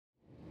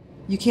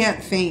You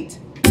can't faint.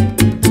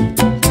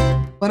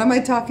 What am I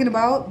talking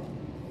about?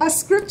 A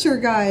scripture,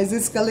 guys.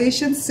 It's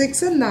Galatians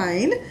 6 and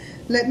 9.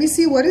 Let me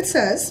see what it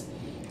says.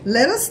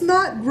 Let us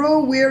not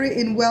grow weary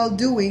in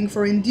well-doing,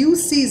 for in due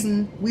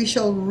season we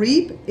shall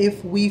reap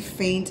if we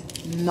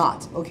faint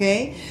not.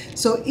 Okay?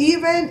 So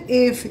even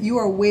if you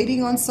are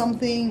waiting on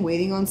something,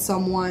 waiting on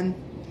someone,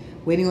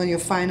 waiting on your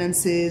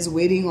finances,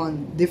 waiting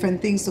on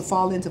different things to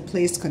fall into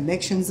place,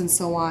 connections and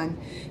so on,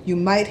 you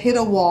might hit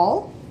a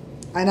wall.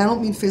 And I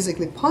don't mean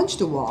physically punch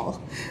the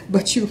wall,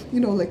 but you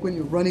know, like when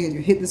you're running and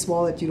you hit this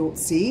wall that you don't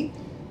see,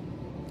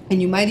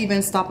 and you might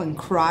even stop and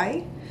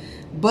cry.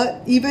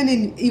 But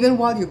even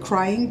while you're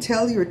crying,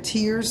 tell your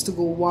tears to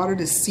go water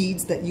the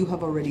seeds that you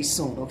have already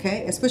sown,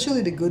 okay?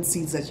 Especially the good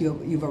seeds that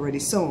you've already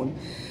sown.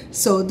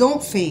 So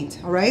don't faint,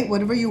 all right?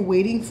 Whatever you're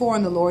waiting for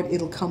in the Lord,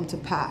 it'll come to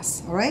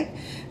pass, all right?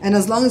 And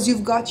as long as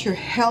you've got your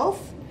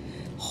health,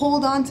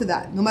 hold on to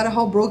that. No matter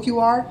how broke you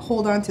are,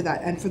 hold on to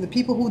that. And for the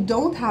people who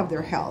don't have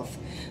their health,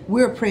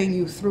 we're praying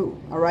you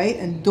through, all right?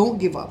 And don't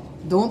give up.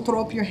 Don't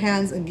throw up your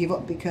hands and give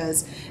up,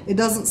 because it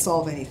doesn't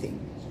solve anything.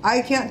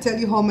 I can't tell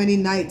you how many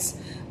nights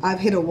I've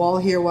hit a wall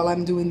here while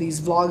I'm doing these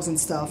vlogs and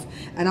stuff,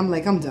 and I'm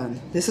like, I'm done.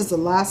 This is the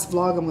last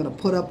vlog I'm gonna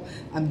put up.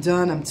 I'm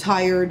done. I'm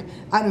tired.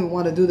 I don't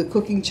want to do the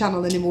cooking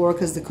channel anymore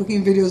because the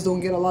cooking videos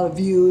don't get a lot of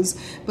views.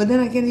 But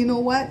then again, you know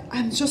what?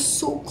 I'm just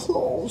so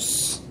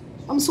close.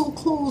 I'm so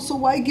close, so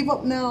why give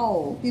up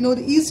now? You know,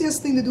 the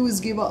easiest thing to do is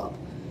give up,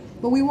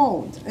 but we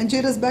won't. And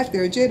Jada's back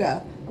there.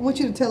 Jada, I want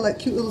you to tell that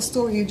cute little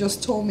story you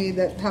just told me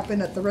that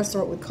happened at the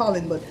restaurant with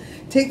Colin, but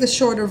take the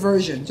shorter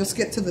version. Just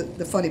get to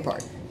the funny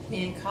part.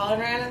 Me and Colin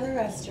ran to the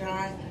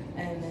restaurant,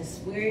 and this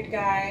weird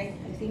guy,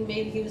 I think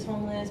maybe he was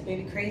homeless,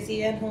 maybe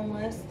crazy and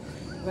homeless,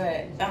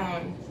 but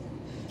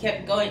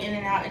kept going in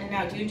and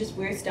out, doing just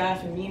weird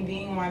stuff. And me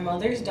being my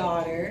mother's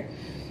daughter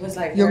was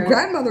like, your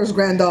grandmother's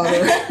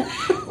granddaughter.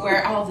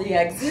 Where all the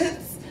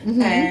exits.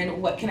 Mm-hmm.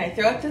 And what can I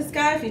throw at this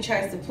guy if he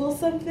tries to pull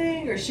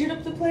something or shoot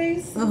up the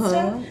place and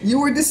stuff? You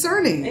were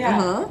discerning.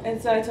 Yeah.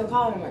 And so I told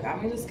Colin, I'm like,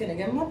 I'm just going to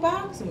give him a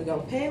box and we're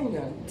going to pay and we're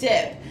going to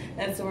dip.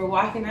 And so we're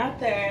walking out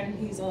there and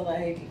he's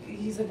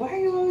like, why are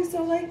you always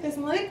so like this?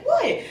 I'm like,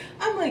 what?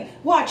 I'm like,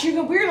 watch,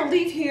 we're going to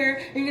leave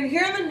here and you're going to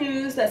hear on the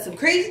news that some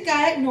crazy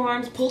guy at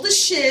Norm's pulled a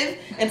shiv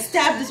and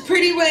stabbed this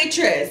pretty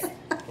waitress.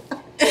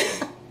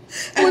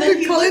 And what then did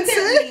he Colin looked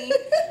say? at me,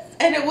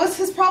 and it was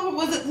his problem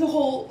wasn't the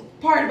whole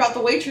part about the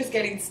waitress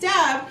getting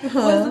stabbed,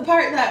 was the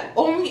part that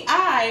only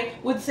I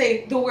would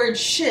say the word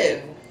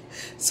shiv.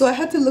 So I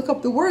had to look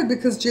up the word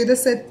because Jada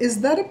said, is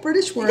that a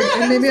British word?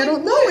 Yeah, and maybe I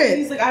don't know it.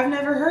 He's like, I've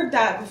never heard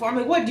that before. I'm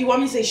like, what, do you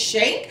want me to say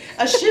shank?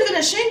 A shiv and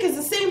a shank is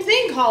the same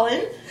thing,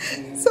 Colin.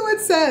 So it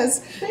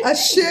says, a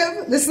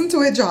shiv, listen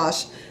to it,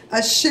 Josh.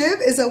 A shiv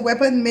is a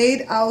weapon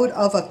made out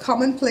of a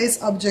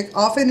commonplace object,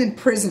 often in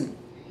prison.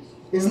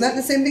 Isn't that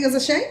the same thing as a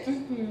shank?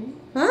 Mm-hmm.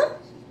 Huh?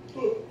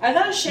 I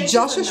thought a shank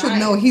Joshua was a should knife.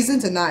 know. He's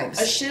into knives.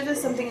 A shiv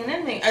is something an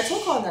inmate. I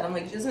told Colin that. I'm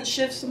like, isn't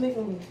shiv something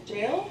from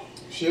jail?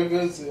 Shiv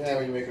is,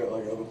 when you make it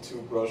like out of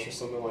toothbrush or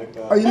something like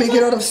that. Or you make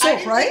it out of soap, I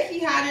didn't right? think he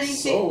had anything.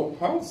 Soap?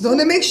 How is Don't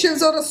they make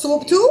shivs out of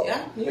soap too?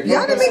 Yeah.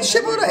 Yeah, they make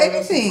shiv out of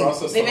anything.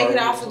 They make it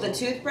off of the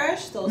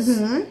toothbrush. Those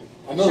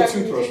I know the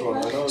toothbrush one.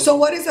 I know. So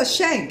what is a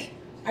shank?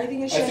 I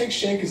think I think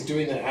shank is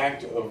doing the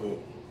act of it.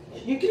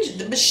 You can,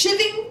 but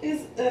shiving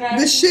is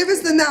The shiv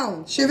is the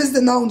noun. Shiv is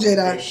the noun,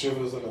 Jada. Okay, shiv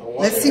is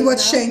Let's see what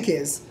shank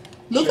is.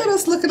 Look at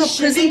us looking up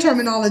prison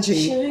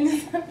terminology. Shiving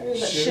is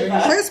Shiving?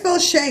 How do you spell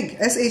shank?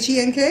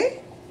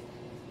 S-H-E-N-K?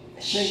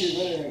 Shank is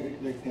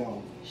like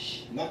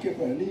knock you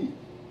for a knee.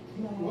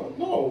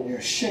 No. Yeah,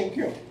 shank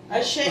you.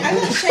 A shank. I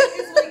thought shank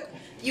is like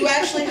you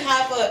actually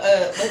have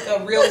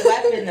a real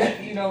weapon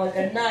that like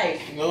a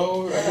knife.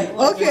 No.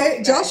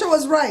 Okay, Joshua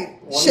was right.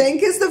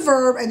 Shank is the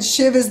verb and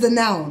shiv is the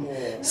noun.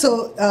 Yeah.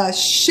 So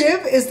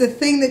shiv is the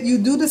thing that you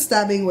do the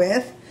stabbing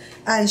with,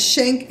 and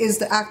shank is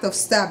the act of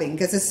stabbing,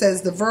 because it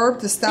says the verb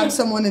to stab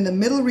someone in the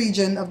middle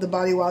region of the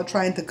body while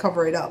trying to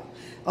cover it up.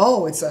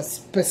 Oh, it's a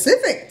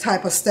specific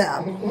type of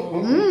stab.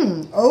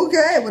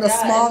 Okay, with a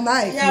small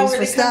knife used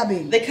for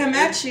stabbing. They come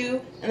at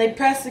you and they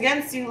press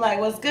against you like,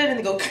 what's good? And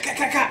they go,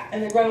 ka,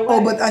 and they run away.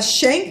 Oh, but a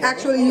shank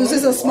actually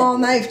uses a small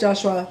knife,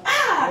 Joshua.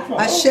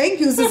 A shank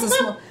uses a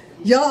small...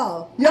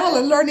 Y'all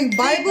are learning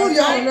Bible,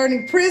 y'all are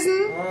learning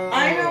prison.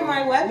 I know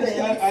my weapon.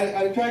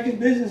 I practice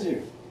business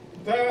here.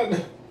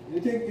 Dad.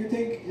 You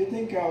think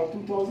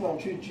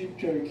 2003 Jeep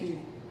Cherokee?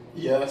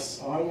 Yes.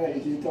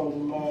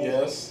 180,000 miles.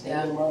 Yes.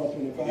 Yeah. Mile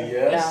 25.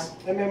 Yes.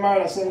 How many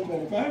miles at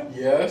 725?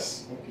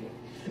 Yes.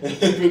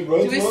 Okay.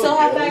 Do we still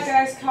have that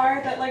guy's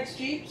card that likes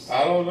Jeeps?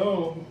 I don't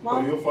know.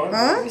 Mom? But you'll find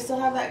Huh? Do we still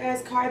have that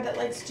guy's card that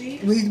likes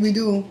Jeeps? We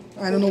do.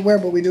 I don't know where,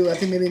 but we do. I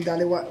think maybe in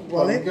Dolly Well, we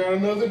Wallet. got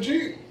another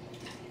Jeep.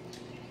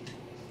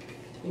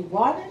 You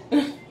want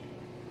it?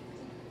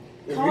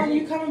 If Colin,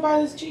 we- you coming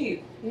by this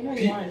Jeep? You know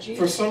you want a Jeep.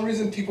 For some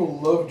reason, people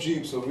love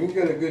Jeeps, so if we can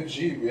get a good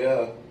Jeep,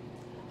 yeah.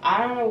 I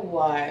don't know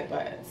why,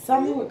 but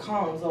something with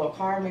Colin's little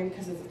car, maybe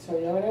because it's a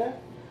Toyota.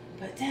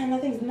 But damn,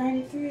 that thing's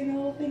 93 and the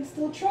little thing's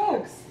still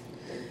trucks.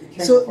 We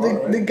can't So go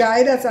far, the right?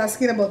 guy that's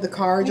asking about the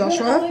car, You go to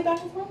Joshua, LA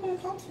back and forth when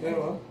it comes to Yeah, it.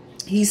 well.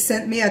 he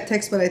sent me a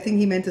text, but I think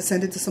he meant to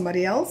send it to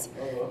somebody else.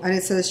 And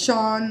it says,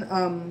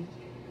 Sean,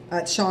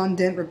 at Sean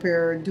Dent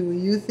Repair, do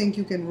you think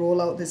you can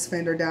roll out this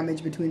fender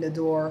damage between the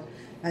door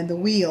and the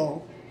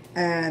wheel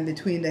and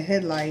between the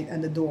headlight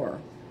and the door?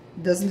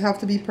 Doesn't have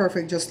to be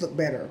perfect, just look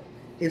better.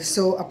 If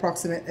so,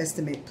 approximate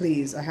estimate,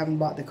 please. I haven't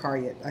bought the car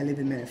yet. I live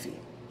in Menifee.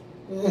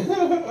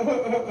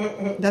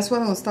 That's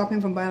what will stop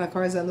him from buying a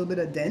car, is a little bit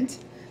of dent.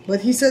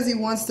 But he says he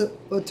wants to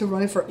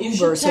run it for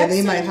Uber, so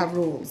they might have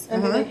rules. I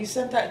mean, like, you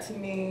sent that to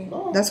me.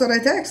 That's what I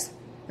text.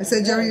 I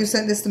said, Jerry, you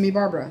sent this to me,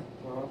 Barbara.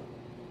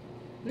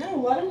 No,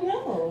 let him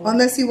know.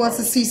 Unless he wants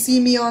to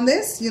CC me on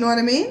this, you know what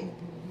I mean?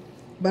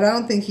 But I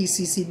don't think he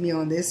CC'd me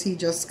on this. He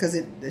just, because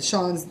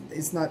Sean's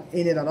is not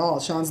in it at all.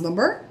 Sean's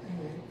number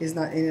is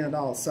not in it at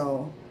all.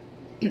 So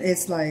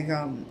it's like,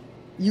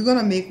 you're going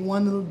to make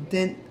one little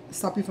dent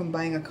stop you from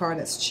buying a car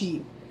that's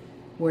cheap,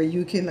 where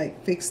you can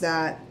like fix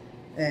that.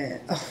 And,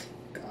 oh,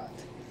 God.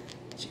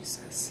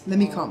 Jesus. Let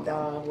me calm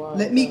down.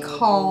 Let me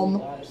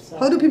calm.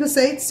 How do people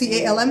say it?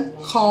 C-A-L-M?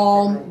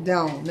 Calm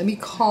down. Let me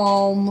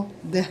calm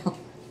down.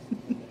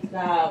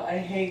 No, I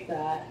hate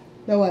that.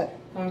 Know what?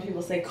 When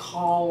people say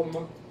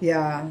calm.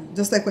 Yeah,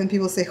 just like when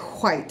people say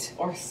white.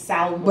 Or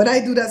salmon. But I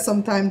do that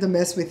sometimes to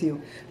mess with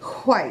you.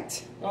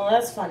 White. Well,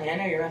 that's funny. I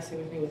know you're messing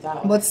with me with that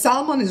one. But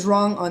salmon is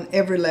wrong on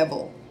every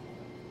level.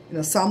 You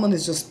know, salmon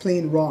is just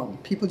plain wrong.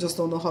 People just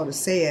don't know how to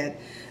say it.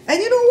 And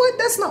you know what?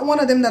 That's not one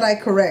of them that I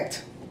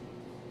correct.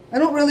 I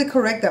don't really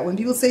correct that. When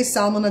people say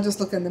salmon, I just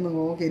look at them and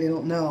go, okay, they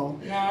don't know.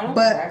 No, I don't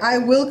but correct I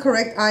will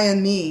correct I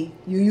and me.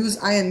 You use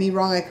I and me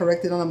wrong, I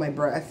correct it under my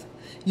breath.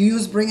 You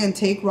use bring and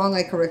take wrong,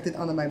 I correct it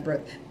under my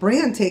breath.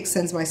 Bring and take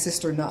sends my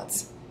sister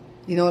nuts.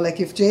 You know, like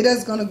if Jada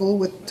is going to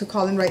go to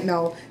Colin right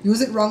now,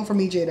 use it wrong for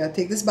me, Jada.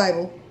 Take this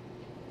Bible.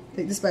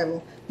 Take this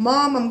Bible.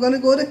 Mom, I'm going to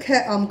go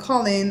to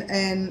Colin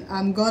and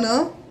I'm going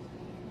to...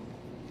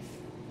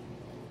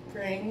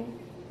 Bring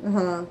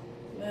the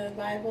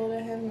Bible to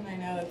him, and I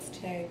know it's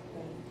take.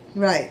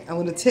 Right. I'm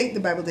going to take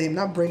the Bible to him,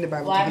 not bring the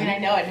Bible to him. Well, I mean, I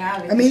know it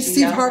now. I mean,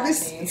 Steve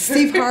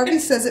Harvey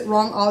says it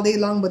wrong all day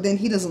long, but then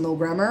he doesn't know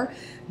grammar.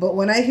 But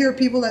when I hear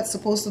people that's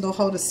supposed to know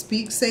how to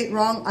speak say it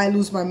wrong, I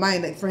lose my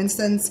mind. Like, for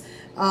instance,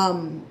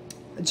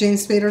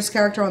 James Spader's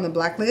character on The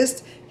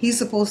Blacklist, he's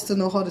supposed to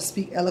know how to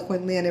speak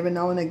eloquently, and every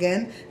now and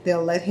again,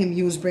 they'll let him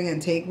use bring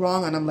and take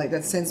wrong, and I'm like,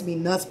 that sends me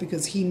nuts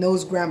because he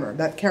knows grammar.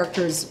 That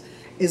character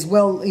is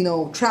well, you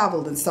know,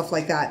 traveled and stuff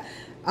like that.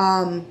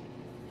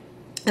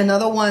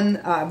 Another one,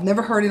 I've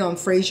never heard it on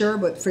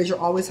Frasier, but Frasier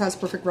always has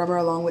perfect grammar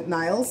along with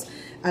Niles.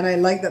 And I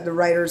like that the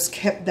writers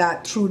kept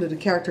that true to the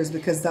characters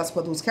because that's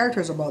what those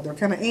characters are about. They're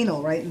kind of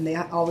anal, right? And they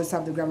always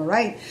have the grammar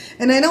right.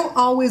 And I don't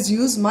always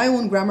use my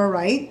own grammar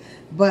right,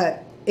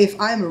 but if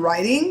I'm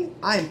writing,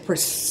 I'm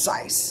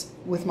precise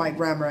with my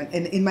grammar.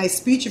 And in my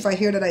speech, if I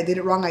hear that I did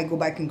it wrong, I go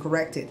back and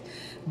correct it.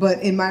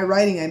 But in my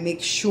writing, I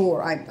make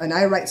sure,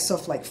 I write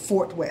stuff like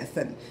forthwith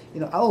and,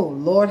 you know, oh,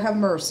 Lord have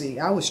mercy,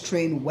 I was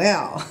trained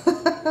well.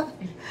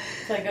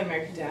 It's like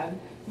American Dad.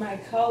 My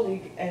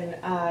colleague and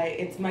I,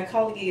 it's my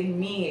colleague and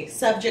me,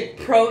 subject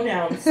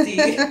pronoun,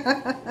 Steve.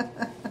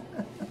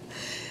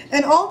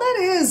 And all that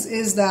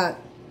is that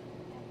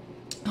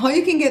how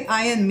you can get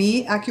I and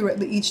me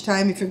accurately each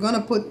time. If you're going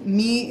to put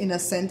me in a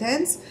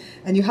sentence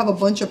and you have a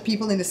bunch of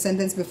people in the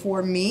sentence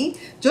before me,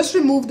 just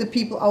remove the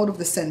people out of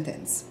the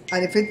sentence.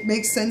 And if it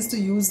makes sense to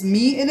use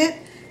me in it,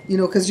 you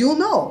know, because you'll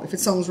know if it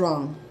sounds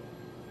wrong.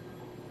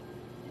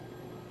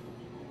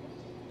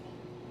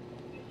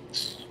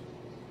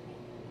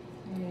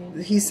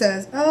 He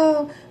says,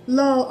 oh,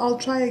 lol, I'll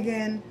try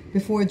again.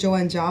 Before Joe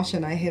and Josh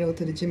and I head out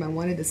to the gym, I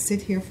wanted to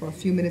sit here for a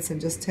few minutes and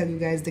just tell you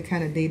guys the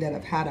kind of day that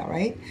I've had, all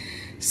right?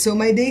 So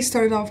my day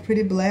started off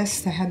pretty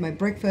blessed. I had my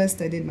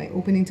breakfast. I did my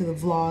opening to the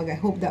vlog. I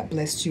hope that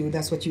blessed you.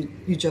 That's what you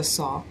just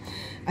saw.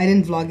 I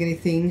didn't vlog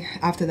anything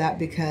after that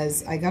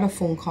because I got a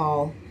phone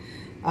call.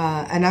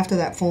 And after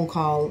that phone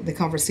call, the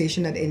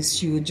conversation that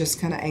ensued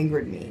just kind of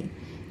angered me.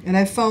 And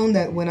I found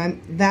that when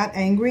I'm that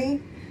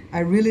angry, I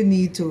really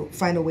need to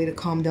find a way to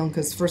calm down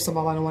because first of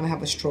all, I don't want to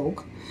have a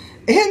stroke.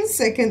 And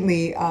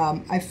secondly,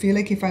 I feel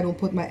like if I don't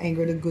put my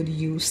anger to good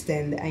use,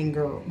 then the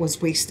anger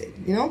was wasted,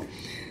 you know?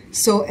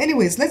 So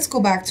anyways, let's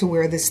go back to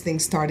where this thing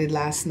started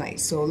last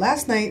night. So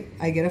last night,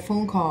 I get a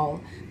phone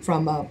call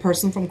from a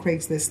person from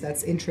Craigslist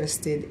that's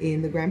interested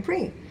in the Grand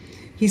Prix.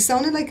 He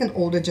sounded like an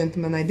older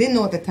gentleman. I didn't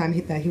know at the time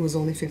that he was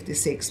only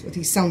 56, but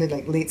he sounded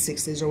like late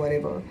 60s or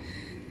whatever.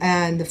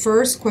 And the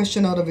first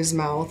question out of his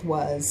mouth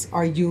was,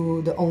 are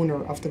you the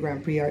owner of the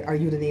Grand Prix? Are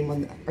you the name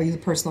on are you the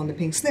person on the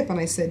pink slip?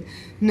 And I said,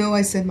 no.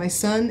 I said, my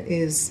son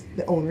is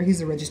the owner. He's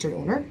the registered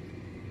owner.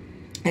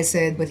 I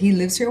said, but he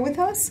lives here with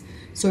us.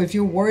 So if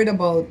you're worried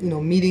about, you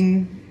know,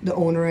 meeting the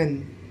owner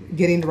and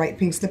getting the right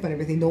pink slip and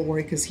everything, don't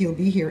worry because he'll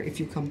be here if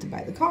you come to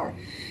buy the car.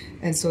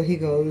 And so he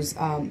goes,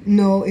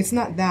 no, it's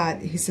not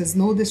that. He says,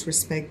 no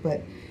disrespect,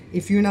 but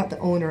if you're not the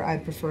owner,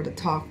 I'd prefer to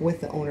talk with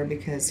the owner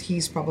because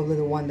he's probably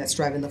the one that's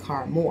driving the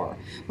car more.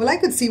 Well, I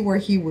could see where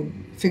he would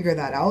figure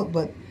that out,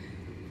 but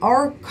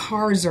our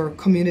cars are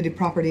community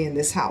property in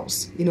this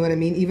house. You know what I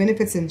mean? Even if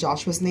it's in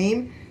Joshua's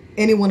name,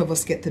 any one of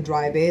us get to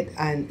drive it,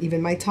 and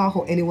even my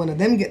Tahoe, any one of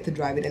them get to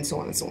drive it, and so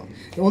on and so on.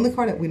 The only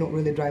car that we don't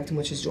really drive too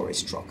much is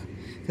Jory's truck,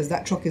 because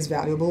that truck is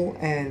valuable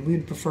and we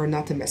would prefer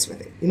not to mess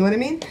with it. You know what I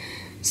mean?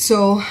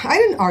 So I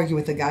didn't argue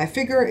with the guy. I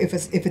figure if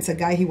it's a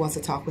guy, he wants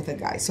to talk with a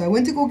guy. So I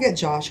went to go get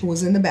Josh, who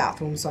was in the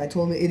bathroom. So I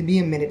told him it'd be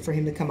a minute for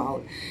him to come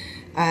out.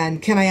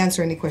 And can I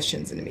answer any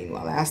questions in the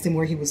meanwhile? I asked him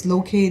where he was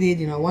located.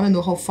 You know, I want to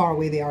know how far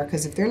away they are,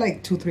 because if they're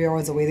like 2-3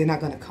 hours away, they're not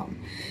going to come.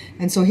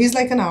 And so he's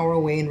like an hour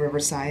away in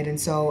Riverside. And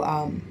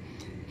so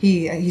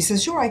he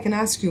says, sure, I can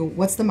ask you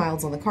what's the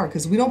miles on the car,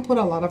 because we don't put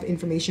a lot of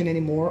information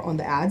anymore on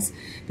the ads,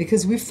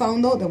 because we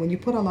found out that when you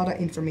put a lot of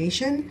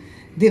information,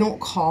 they don't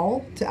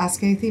call to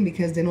ask anything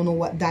because they don't know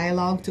what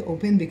dialogue to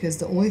open, because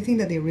the only thing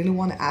that they really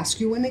want to ask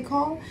you when they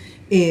call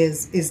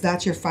is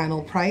that your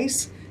final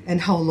price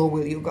and how low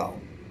will you go?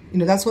 You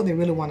know, that's what they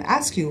really want to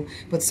ask you.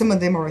 But some of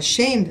them are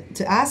ashamed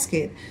to ask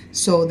it,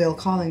 so they'll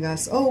calling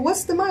us, oh,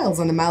 what's the miles?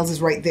 And the miles is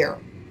right there,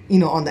 you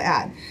know, on the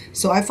ad.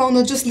 So I found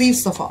out, just leave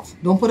stuff off.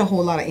 Don't put a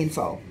whole lot of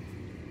info.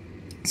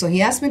 So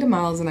he asked me the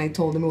miles, and I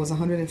told him it was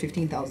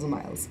 115,000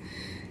 miles.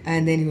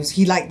 And then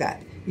he liked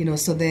that, you know.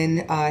 So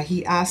then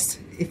he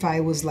asked if I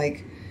was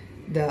like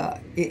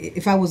the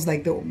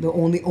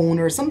only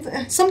owner,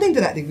 something to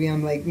that degree.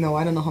 I'm like, no,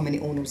 I don't know how many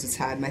owners it's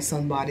had. My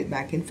son bought it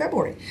back in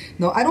February.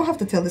 No, I don't have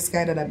to tell this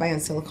guy that I buy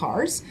and sell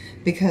cars,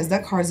 because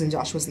that car is in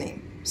Joshua's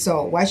name.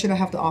 So why should I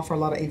have to offer a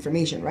lot of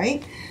information,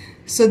 right?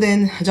 So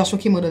then Joshua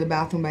came out of the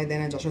bathroom by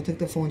then, and Joshua took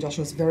the phone.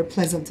 Joshua was very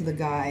pleasant to the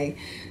guy.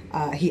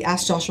 He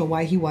asked Joshua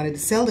why he wanted to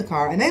sell the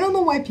car. And I don't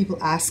know why people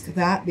ask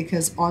that,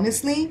 because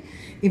honestly,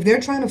 if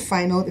they're trying to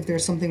find out if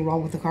there's something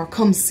wrong with the car,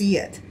 come see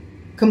it.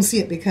 Come see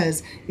it,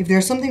 because if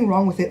there's something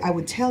wrong with it, I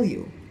would tell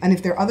you. And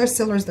if there are other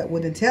sellers that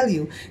wouldn't tell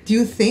you, do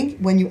you think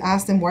when you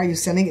ask them why are you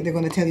selling it, they're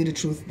going to tell you the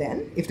truth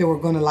then, if they were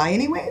going to lie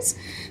anyways?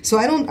 So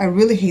I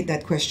really hate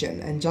that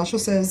question. And Joshua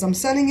says, I'm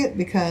selling it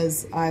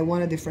because I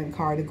want a different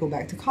car to go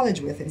back to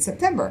college with in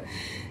September.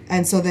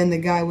 And so then the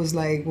guy was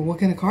like, well, what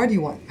kind of car do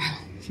you want?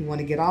 You want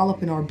to get all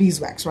up in our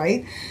beeswax,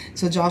 right?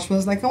 So Joshua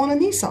was like, I want a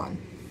Nissan.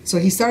 So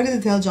he started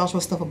to tell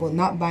Joshua stuff about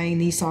not buying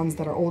Nissans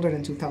that are older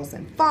than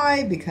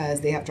 2005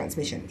 because they have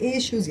transmission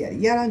issues, yada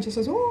yada.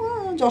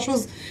 And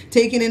Joshua's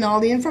taking in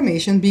all the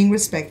information, being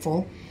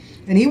respectful.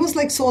 And he was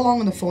like so long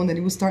on the phone that he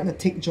was starting to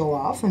tick Joe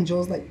off. And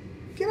Joe's like,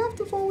 get off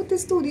the phone with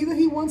this dude. Either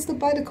he wants to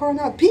buy the car or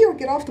not. Pee or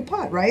get off the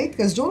pot, right?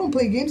 Because Joe don't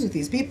play games with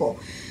these people.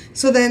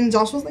 So then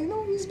Joshua's like,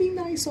 no, he's being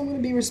nice, so I'm going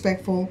to be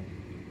respectful.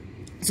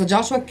 So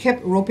Joshua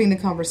kept roping the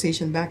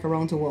conversation back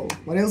around to, well,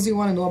 what else do you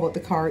want to know about the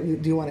car?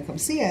 Do you want to come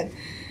see it?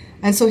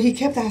 And so he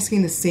kept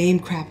asking the same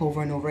crap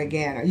over and over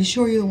again. Are you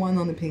sure you're the one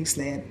on the pink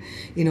slip?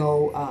 You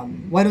know,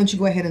 why don't you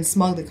go ahead and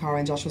smug the car?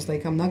 And Josh was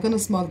like, I'm not going to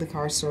smug the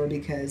car, sir,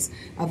 because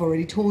I've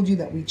already told you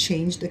that we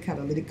changed the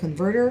catalytic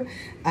converter.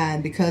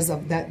 And because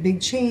of that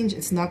big change,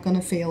 it's not going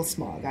to fail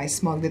smug. I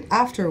smugged it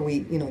after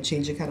we, you know,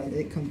 changed the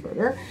catalytic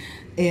converter.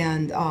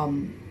 And,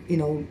 you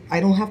know,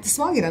 I don't have to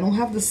smug it. I don't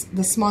have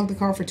to smug the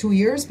car for 2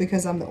 years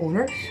because I'm the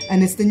owner.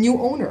 And it's the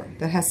new owner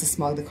that has to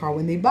smug the car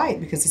when they buy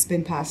it because it's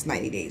been past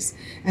 90 days.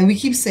 And we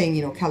keep saying,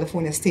 you know,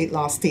 California state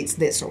law states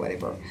this or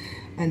whatever.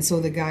 And so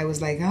the guy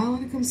was like, I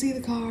want to come see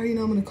the car. You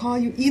know, I'm going to call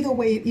you either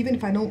way. Even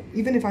if I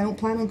don't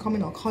plan on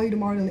coming, I'll call you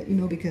tomorrow to let you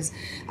know, because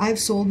I've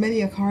sold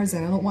many cars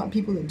and I don't want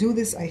people to do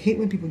this. I hate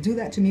when people do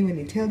that to me, when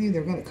they tell you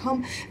they're going to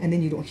come and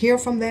then you don't hear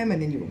from them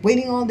and then you're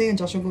waiting all day. And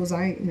Joshua goes,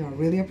 I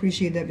really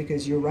appreciate that,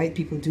 because you're right.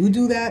 People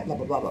do that, blah,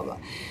 blah, blah, blah, blah.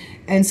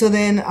 And so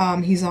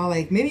then he's all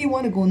like, maybe you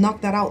want to go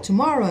knock that out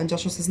tomorrow. And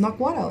Joshua says, knock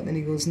what out? And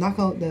he goes, knock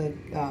out the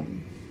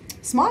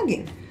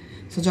smogging.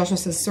 So Joshua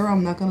says, sir,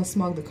 I'm not going to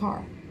smog the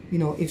car. You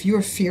know, if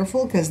you're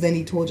fearful, because then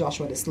he told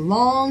Joshua this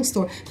long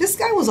story. This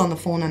guy was on the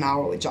phone an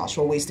hour with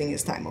Joshua, wasting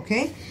his time,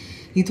 okay?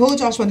 He told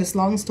Joshua this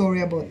long story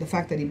about the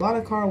fact that he bought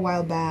a car a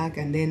while back,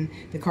 and then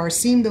the car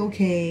seemed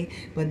okay,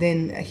 but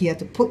then he had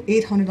to put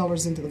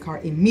 $800 into the car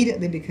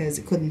immediately because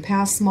it couldn't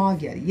pass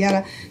smog, yada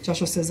yada.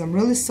 Joshua says, I'm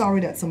really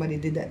sorry that somebody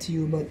did that to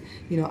you, but,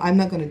 you know, I'm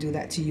not going to do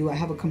that to you. I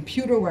have a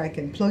computer where I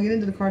can plug it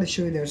into the car to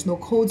show you there's no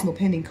codes, no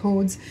pending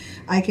codes.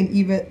 I can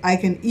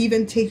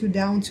even take you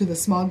down to the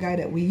smog guy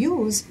that we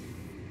use.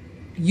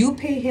 You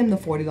pay him the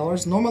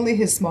 $40. Normally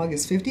his smog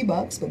is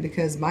 $50, but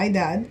because my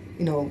dad,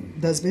 you know,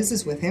 does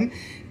business with him,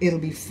 it'll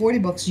be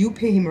 $40. You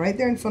pay him right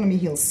there in front of me.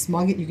 He'll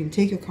smug it. You can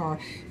take your car.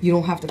 You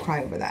don't have to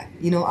cry over that.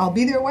 You know, I'll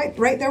be there right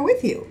there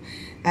with you.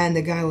 And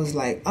the guy was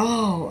like,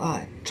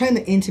 trying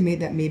to intimate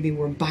that maybe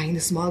we're buying the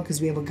smog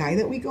because we have a guy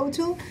that we go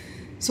to.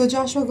 So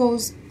Joshua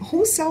goes,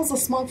 who sells a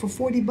smog for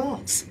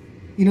 $40?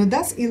 You know,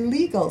 that's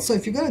illegal. So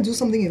if you're going to do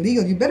something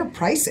illegal, you better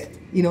price it,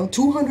 you know,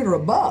 200 or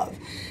above.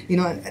 You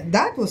know, and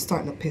that was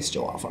starting to piss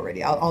Joe off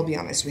already. I'll be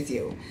honest with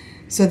you.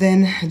 So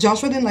then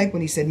Joshua didn't like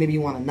when he said, maybe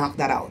you want to knock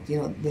that out, you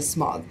know, the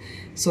smog.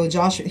 So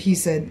he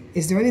said,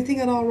 is there anything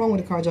at all wrong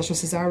with the car? Joshua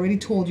says, I already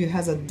told you it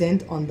has a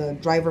dent on the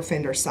driver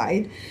fender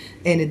side,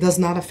 and it does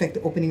not affect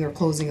the opening or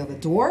closing of the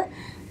door.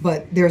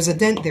 But there's a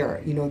dent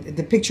there. You know,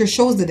 the picture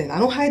shows the dent. I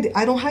don't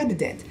hide the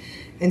dent.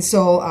 And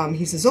so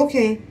he says,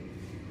 okay,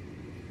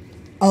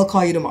 I'll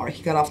call you tomorrow.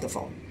 He got off the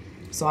phone.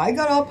 So I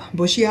got up,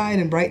 bushy-eyed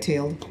and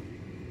bright-tailed,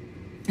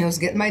 I was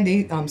getting my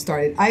day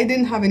started. I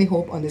didn't have any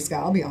hope on this guy,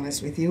 I'll be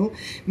honest with you.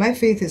 My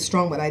faith is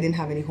strong, but I didn't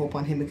have any hope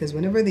on him, because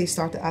whenever they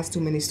start to ask too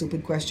many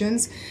stupid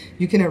questions,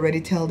 you can already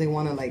tell they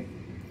want to like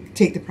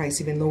take the price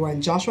even lower.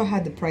 And Joshua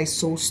had the price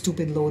so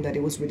stupid low that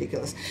it was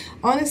ridiculous.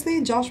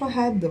 Honestly, Joshua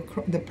had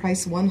the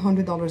price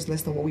 $100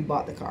 less than what we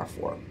bought the car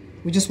for.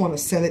 We just want to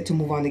sell it to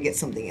move on to get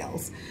something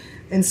else.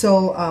 And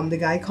so the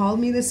guy called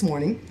me this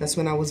morning. That's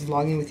when I was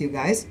vlogging with you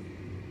guys.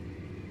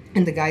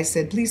 And the guy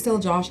said, please tell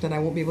Josh that I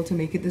won't be able to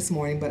make it this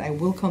morning, but I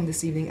will come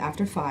this evening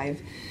after 5.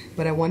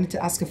 But I wanted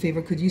to ask a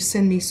favor. Could you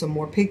send me some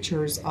more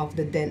pictures of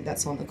the dent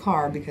that's on the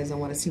car, because I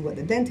want to see what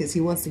the dent is. He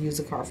wants to use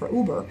the car for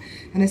Uber.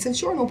 And I said,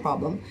 sure, no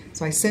problem.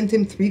 So I sent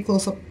him 3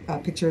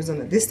 close-up pictures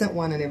and a distant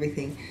one and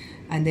everything.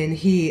 And then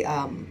he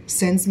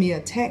sends me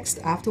a text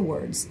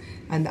afterwards.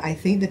 And I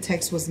think the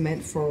text was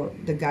meant for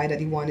the guy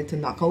that he wanted to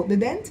knock out the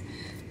dent.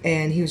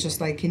 And he was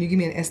just like, can you give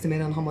me an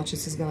estimate on how much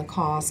this is going to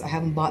cost? I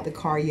haven't bought the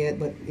car yet,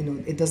 but you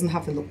know, it doesn't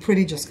have to look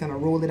pretty. Just kind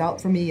of roll it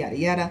out for me, yada,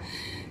 yada.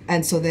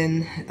 And so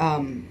then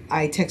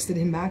I texted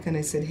him back and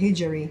I said, hey,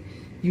 Jerry,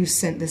 you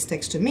sent this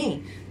text to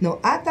me. Now,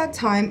 at that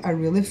time, I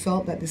really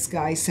felt that this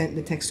guy sent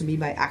the text to me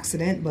by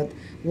accident. But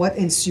what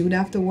ensued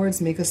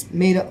afterwards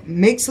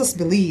makes us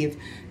believe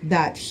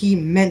that he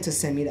meant to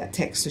send me that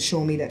text to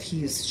show me that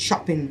he's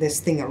shopping this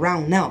thing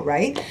around now,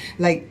 right?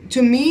 Like,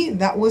 to me,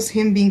 that was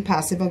him being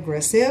passive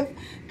aggressive,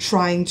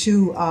 trying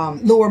to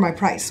lower my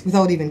price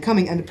without even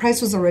coming. And the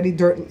price was already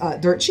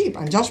dirt cheap.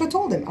 And Joshua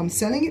told him, I'm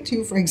selling it to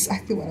you for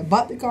exactly what I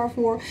bought the car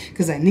for,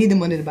 because I need the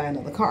money to buy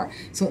another car.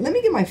 So let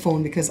me get my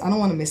phone, because I don't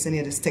want to miss any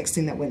of this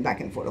texting that went back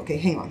and forth. Okay,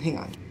 hang on.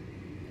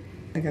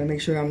 I gotta make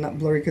sure I'm not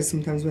blurry, because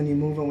sometimes when you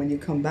move and when you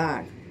come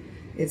back,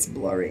 it's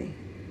blurry.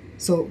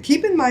 So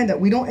keep in mind that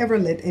we don't ever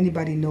let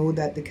anybody know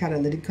that the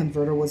catalytic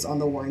converter was on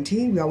the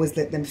warranty. We always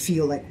let them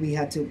feel like we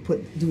had to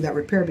do that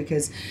repair,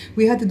 because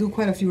we had to do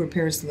quite a few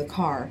repairs to the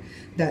car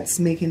that's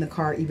making the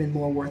car even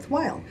more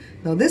worthwhile.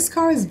 Now, this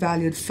car is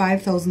valued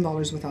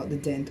 $5,000 without the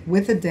dent.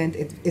 With a dent,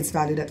 it's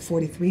valued at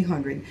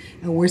 $4,300,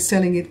 and we're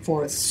selling it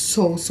for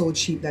so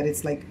cheap that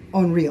it's like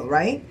unreal,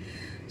 right?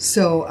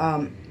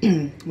 So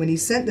when he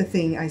sent the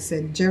thing, I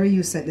said, Jerry,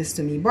 you sent this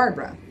to me,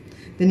 Barbara.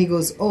 Then he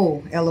goes,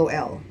 oh,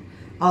 LOL.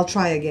 I'll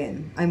try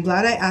again. I'm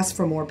glad I asked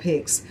for more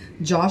pics.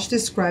 Josh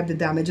described the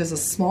damage as a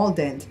small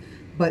dent,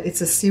 but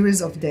it's a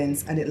series of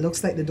dents, and it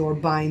looks like the door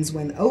binds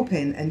when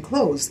open and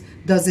closed.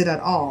 Does it at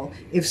all?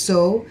 If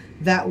so,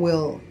 that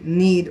will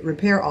need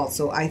repair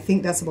also. I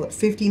think that's about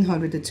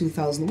 $1,500 to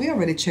 $2,000. We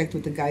already checked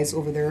with the guys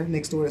over there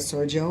next door to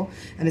Sergio,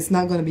 and it's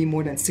not going to be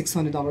more than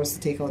 $600 to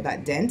take out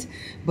that dent.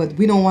 But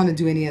we don't want to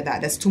do any of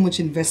that. That's too much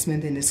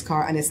investment in this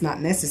car, and it's not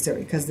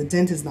necessary, because the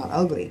dent is not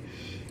ugly.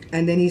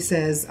 And then he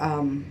says,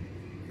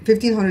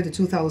 $1,500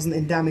 to $2,000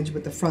 in damage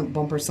with the front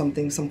bumper, some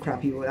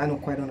crap he wrote. I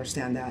don't quite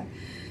understand that.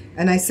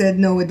 And I said,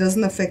 no, it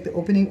doesn't affect the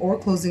opening or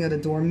closing of the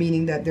door,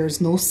 meaning that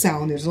there's no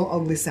sound, there's no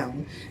ugly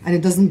sound, and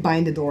it doesn't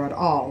bind the door at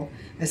all.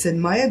 I said,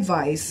 my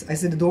advice, I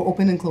said the door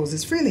opens and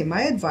closes freely.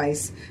 My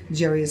advice,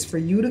 Jerry, is for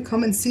you to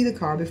come and see the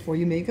car before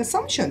you make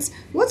assumptions.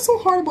 What's so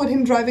hard about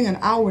him driving an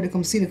hour to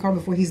come see the car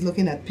before he's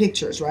looking at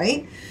pictures,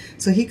 right?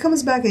 So he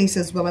comes back and he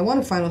says, well, I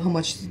want to find out how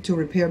much to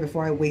repair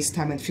before I waste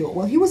time and fuel.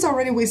 Well, he was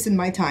already wasting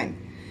my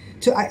time.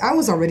 I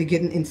was already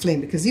getting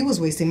inflamed because he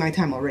was wasting my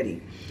time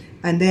already.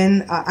 And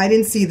then I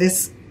didn't see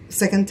this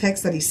second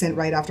text that he sent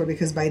right after,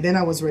 because by then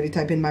I was ready to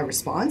type in my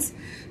response.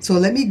 So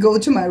let me go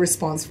to my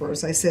response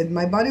first. I said,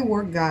 my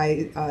bodywork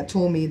guy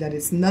told me that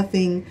it's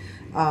nothing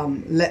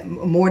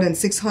more than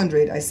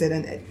 $600. I said,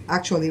 and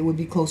actually it would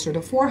be closer to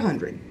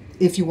 $400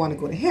 if you want to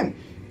go to him.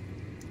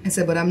 I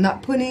said, but I'm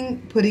not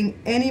putting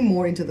any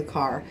more into the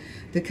car.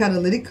 The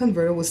catalytic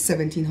converter was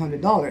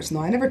 $1,700.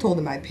 Now, I never told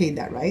him I paid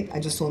that, right? I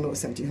just told him it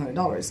was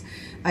 $1,700.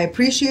 I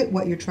appreciate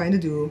what you're trying to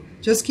do.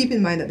 Just keep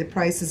in mind that the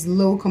price is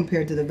low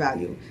compared to the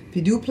value. If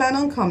you do plan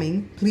on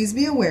coming, please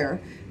be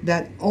aware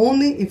that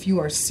only if you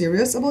are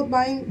serious about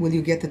buying will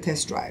you get the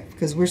test drive,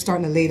 because we're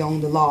starting to lay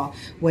down the law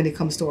when it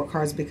comes to our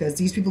cars, because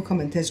these people come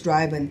and test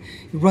drive and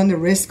you run the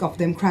risk of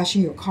them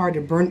crashing your car.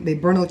 They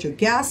burn out your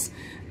gas,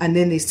 and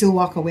then they still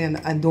walk away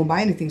and don't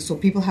buy anything. So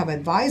people have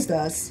advised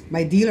us,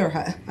 my dealer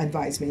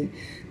advised me,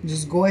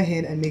 just go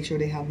ahead and make sure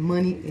they have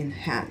money in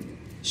hand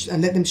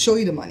and let them show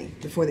you the money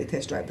before they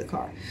test drive the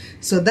car.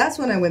 So that's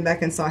when I went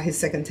back and saw his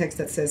second text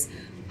that says,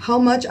 how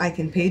much I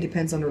can pay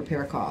depends on the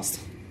repair cost.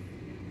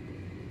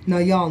 Now,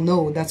 y'all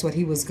know that's what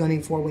he was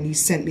gunning for when he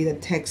sent me the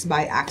text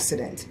by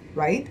accident,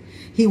 right?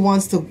 He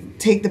wants to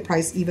take the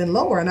price even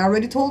lower. And I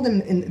already told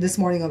him this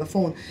morning on the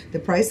phone, the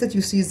price that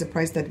you see is the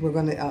price that we're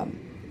going to,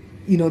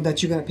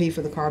 that you're going to pay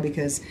for the car,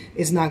 because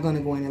it's not going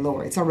to go any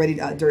lower. It's already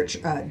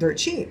dirt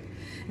cheap.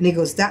 And he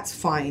goes, that's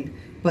fine.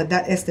 But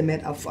that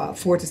estimate of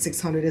 $400 to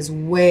 $600 is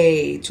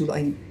way too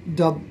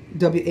low.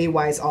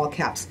 W-A-Y is all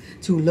caps,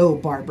 too low,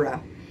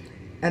 Barbara.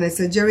 And I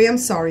said, Jerry, I'm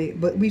sorry,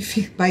 but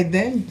by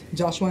then,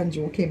 Joshua and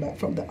Joe came back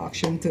from the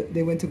auction.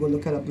 They went to go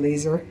look at a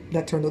Blazer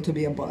that turned out to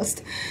be a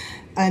bust.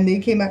 And they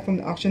came back from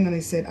the auction, and I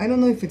said, I don't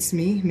know if it's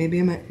me. Maybe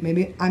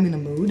I'm in a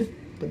mood,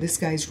 but this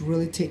guy's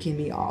really taking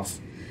me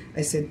off.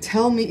 I said,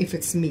 tell me if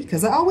it's me.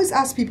 Because I always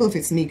ask people if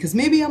it's me, because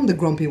maybe I'm the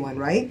grumpy one,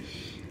 right?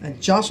 And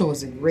Joshua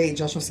was enraged.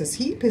 Joshua says,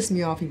 he pissed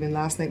me off even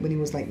last night when he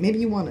was like, maybe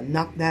you want to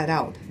knock that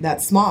out,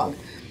 that smog.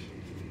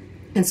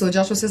 And so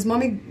Joshua says,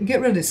 Mommy,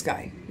 get rid of this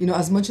guy. You know,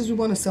 as much as we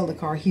want to sell the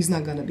car, he's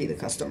not going to be the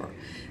customer.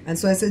 And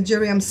so I said,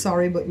 Jerry, I'm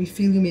sorry, but we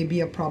feel you may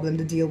be a problem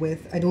to deal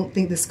with. I don't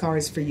think this car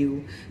is for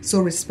you. So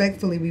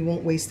respectfully, we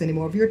won't waste any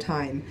more of your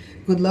time.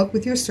 Good luck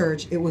with your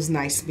search. It was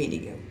nice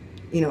meeting you.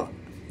 You know,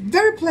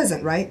 very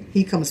pleasant, right?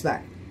 He comes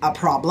back. A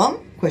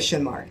problem?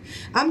 Question mark.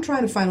 I'm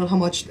trying to find out how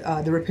much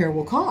the repair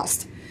will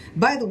cost.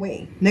 By the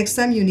way, next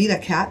time you need a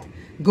cat,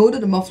 go to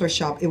the muffler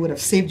shop. It would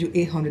have saved you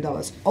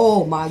 $800.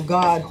 Oh my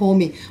God, hold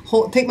me.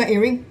 Take my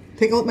earring.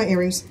 Take out my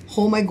earrings.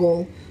 Hold my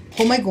goal.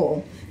 Hold my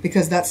goal.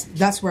 Because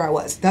that's where I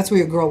was. That's where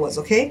your girl was,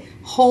 okay?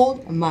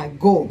 Hold my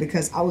goal,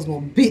 because I was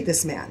going to beat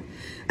this man.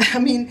 I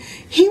mean,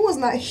 he was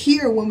not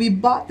here when we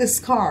bought this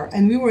car,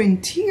 and we were in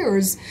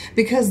tears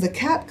because the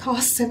cat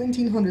cost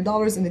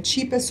 $1,700 and the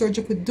cheapest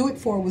Sergio could do it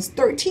for was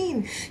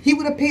 $13. He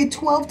would have paid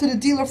 $12 to the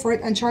dealer for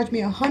it and charged me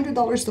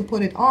 $100 to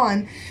put it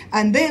on.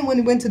 And then when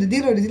he went to the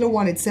dealer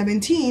wanted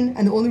 $17,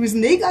 and the only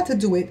reason they got to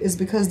do it is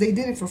because they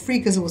did it for free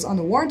because it was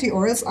under warranty,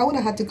 or else I would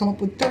have had to come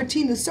up with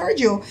 $13 to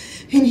Sergio,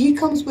 and he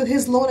comes with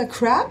his load of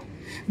crap.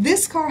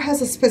 This car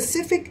has a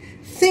specific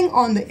thing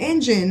on the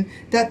engine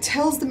that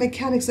tells the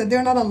mechanics that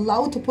they're not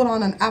allowed to put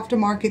on an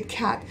aftermarket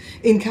cat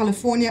in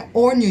California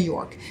or New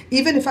York.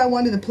 Even if I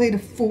wanted to play the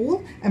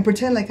fool and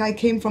pretend like I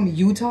came from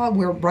Utah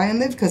where Brian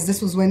lived, because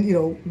this was when, you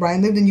know,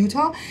 Brian lived in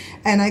Utah,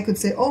 and I could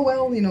say, oh,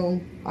 well, you know,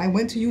 I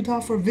went to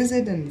Utah for a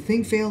visit and the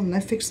thing failed and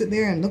I fixed it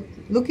there, and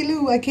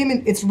looky-loo, I came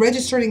in. It's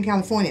registered in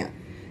California.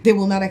 They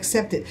will not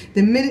accept it.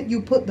 The minute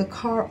you put the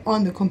car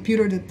on the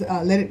computer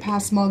to let it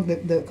pass smog,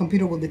 the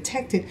computer will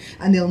detect it,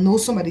 and they'll know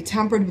somebody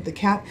tampered with the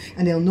cat,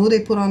 and they'll know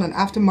they put on an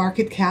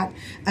aftermarket cat,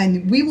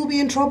 and we will be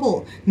in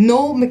trouble.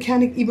 No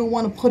mechanic even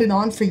want to put it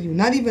on for you.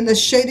 Not even the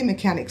shady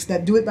mechanics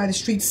that do it by the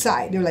street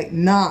side. They're like,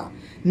 nah,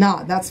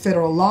 that's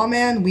federal law,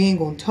 man. We ain't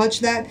gonna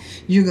touch that.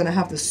 You're gonna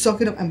have to suck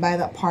it up and buy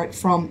that part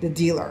from the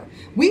dealer.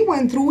 We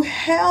went through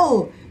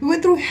hell. We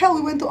went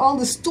to all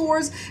the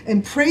stores,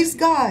 and praise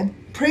God,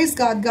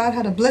 God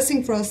had a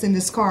blessing for us in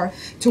this car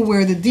to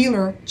where the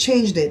dealer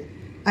changed it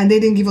and they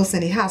didn't give us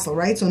any hassle,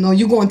 right? So no,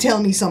 you go and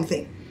tell me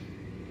something.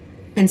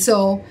 And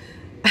so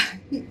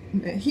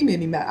he made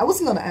me mad. I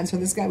wasn't going to answer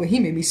this guy, but he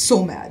made me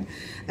so mad.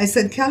 I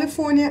said,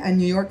 California and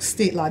New York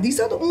state law, these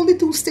are the only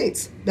two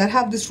states that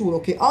have this rule,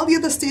 okay? All the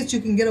other states, you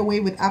can get away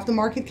with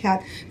aftermarket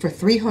cat for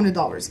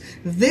 $300.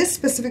 This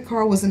specific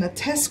car was in a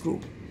test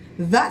group.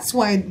 That's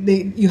why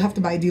you have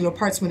to buy dealer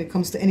parts when it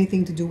comes to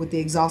anything to do with the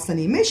exhaust and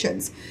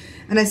emissions.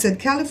 And I said,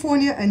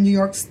 California and New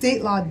York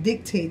state law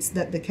dictates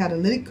that the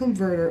catalytic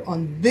converter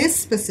on this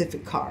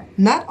specific car,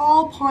 not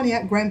all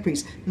Pontiac Grand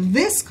Prix,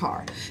 this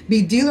car,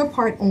 be dealer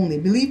part only.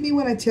 Believe me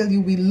when I tell you,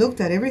 we looked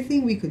at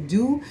everything we could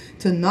do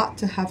to not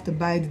to have to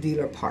buy the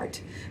dealer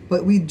part.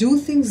 But we do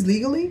things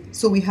legally,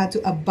 so we had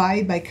to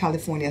abide by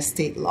California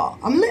state law.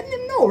 I'm letting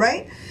him know,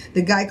 right?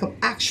 The guy come,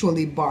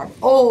 actually, Barb.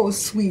 Oh,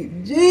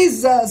 sweet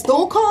Jesus.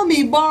 Don't call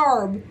me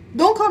Barb.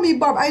 Don't call me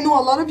Barb. I know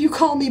a lot of you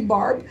call me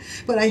Barb,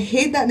 but I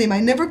hate that name. I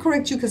never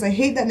correct you because I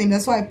hate that name.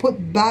 That's why I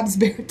put Babs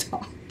Bear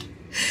Talk.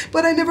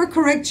 But I never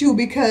correct you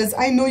because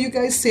I know you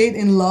guys say it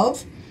in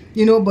love,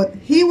 you know, but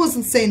he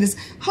wasn't saying this.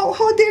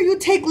 How dare you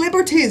take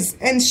liberties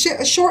and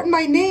shorten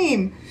my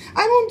name?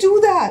 I don't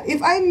do that.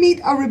 If I meet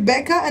a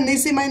Rebecca and they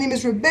say my name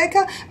is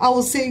Rebecca, I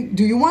will say,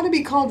 do you want to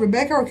be called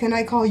Rebecca or can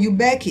I call you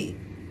Becky?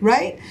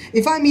 Right?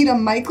 If I meet a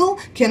Michael,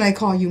 can I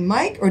call you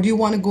Mike or do you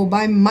want to go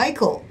by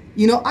Michael?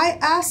 You know, I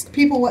ask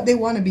people what they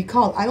want to be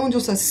called. I don't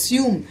just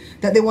assume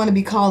that they want to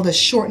be called a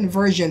shortened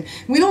version.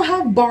 We don't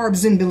have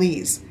Barbs in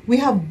Belize. We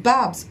have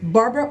Babs,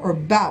 Barbara or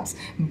Babs.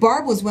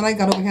 Barb was when I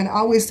got over here, and I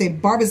always say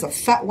Barb is a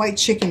fat white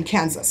chick in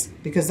Kansas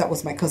because that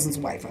was my cousin's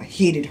wife. I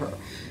hated her.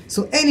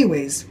 So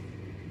anyways,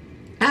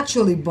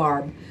 actually,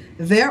 Barb,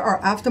 there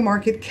are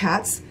aftermarket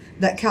cats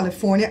that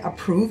California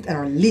approved and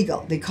are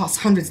legal. They cost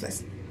hundreds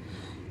less.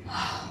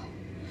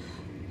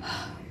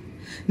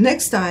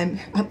 Next time,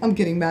 I'm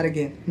getting mad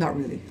again. Not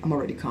really. I'm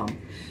already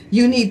calm.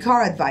 You need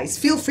car advice.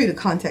 Feel free to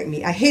contact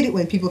me. I hate it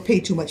when people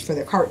pay too much for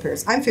their car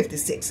repairs. I'm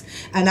 56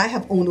 and I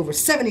have owned over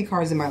 70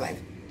 cars in my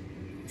life.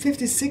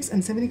 56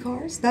 and 70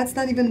 cars? That's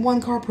not even one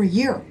car per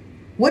year.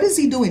 What is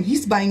he doing?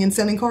 He's buying and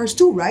selling cars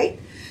too, right?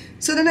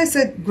 So then I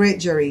said, great,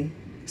 Jerry.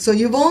 So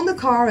you've owned the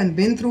car and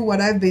been through what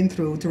I've been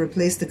through to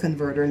replace the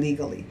converter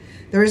legally.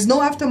 There is no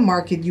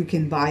aftermarket you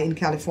can buy in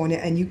California,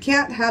 and you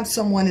can't have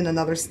someone in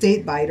another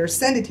state buy it or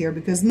send it here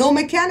because no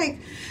mechanic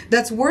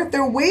that's worth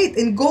their weight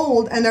in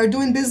gold and are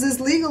doing business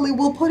legally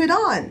will put it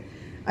on.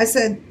 I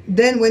said,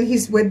 then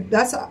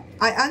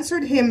I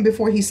answered him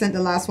before he sent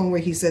the last one where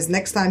he says,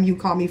 next time you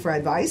call me for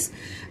advice.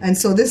 And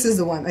so this is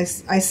the one. I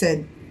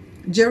said,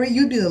 Jerry,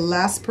 you'd be the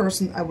last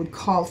person I would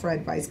call for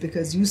advice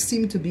because you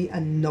seem to be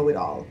a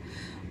know-it-all.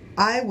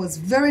 I was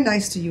very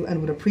nice to you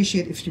and would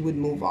appreciate if you would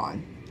move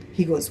on.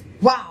 He goes,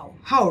 wow,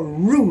 How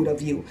rude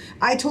of you.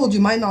 I told you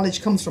my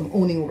knowledge comes from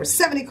owning over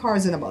 70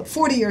 cars in about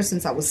 40 years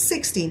since I was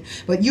 16.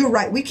 But you're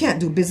right, we can't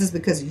do business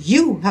because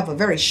you have a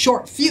very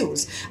short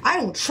fuse. I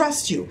don't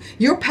trust you.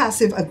 Your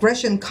passive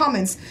aggression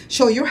comments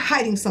show you're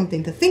hiding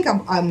something. To think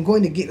I'm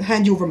going to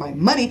hand you over my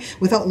money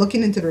without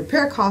looking into the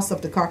repair costs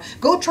of the car.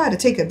 Go try to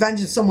take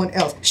advantage of someone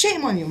else.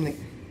 Shame on you. I'm like,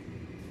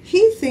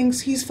 he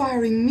thinks he's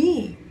firing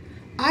me.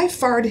 I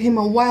fired him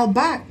a while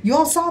back. You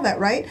all saw that,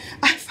 right?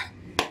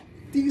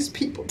 These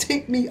people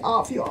take me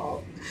off,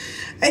 y'all.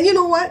 And you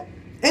know what?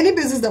 Any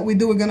business that we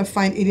do, we're going to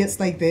find idiots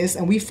like this.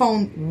 And we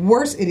found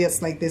worse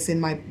idiots like this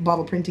in my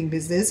bottle printing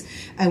business.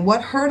 And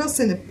what hurt us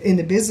in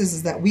the business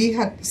is that we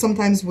had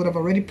sometimes would have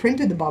already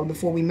printed the bottle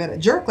before we met a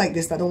jerk like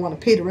this that don't want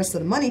to pay the rest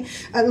of the money.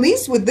 At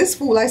least with this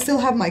fool, I still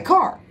have my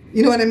car.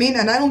 You know what I mean?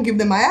 And I don't give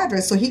them my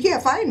address, so he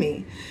can't find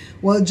me.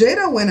 Well,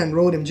 Jada went and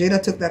wrote him. Jada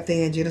took that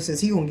thing and Jada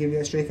says he won't give you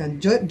a straight. And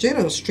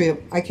Jada straight up,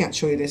 I can't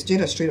show you this.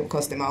 Jada straight up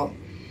cussed him out.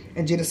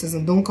 And Jada says,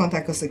 don't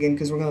contact us again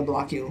because we're going to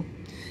block you.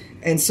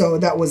 And so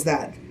that was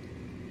that.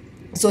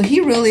 So he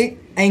really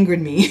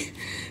angered me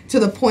to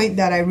the point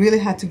that I really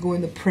had to go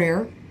into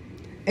prayer.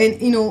 And,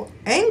 you know,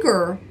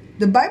 anger,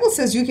 the Bible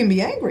says you can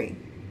be angry.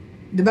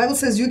 The Bible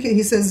says you can,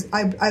 he says,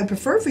 I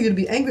prefer for you to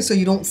be angry so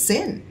you don't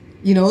sin.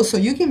 You know, so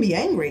you can be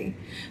angry.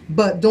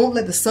 But don't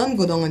let the sun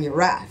go down on your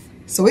wrath.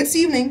 So it's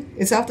evening.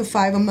 It's after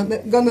 5. I'm not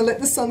going to let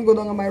the sun go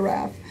down on my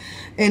wrath.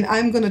 And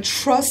I'm going to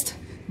trust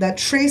that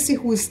Tracy,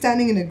 who is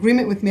standing in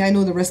agreement with me, I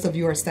know the rest of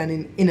you are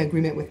standing in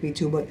agreement with me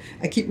too, but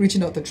I keep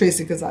reaching out to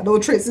Tracy because I know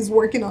Tracy's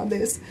working on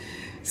this.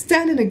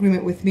 Stand in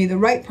agreement with me. The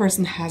right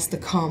person has to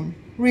come.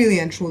 Really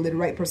and truly, the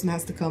right person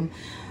has to come.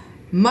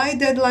 My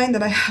deadline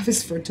that I have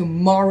is for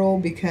tomorrow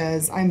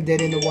because I'm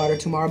dead in the water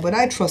tomorrow, but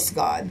I trust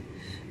God.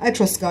 I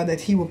trust God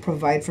that He will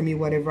provide for me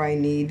whatever I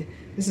need.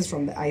 This is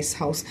from the Ice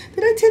House.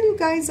 Did I tell you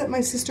guys that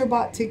my sister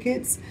bought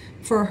tickets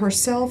for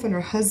herself and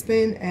her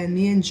husband and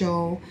me and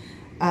Joe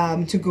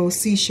to go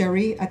see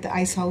Sherry at the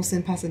Ice House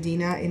in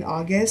Pasadena in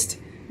August?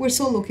 We're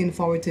so looking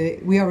forward to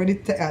it. We already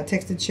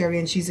texted Sherry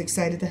and she's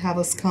excited to have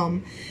us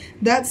come.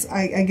 That's,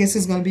 I guess,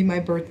 is going to be my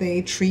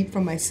birthday treat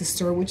from my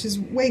sister, which is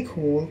way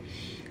cool.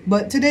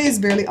 But today is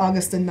barely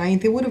August the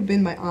 9th. It would have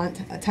been my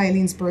aunt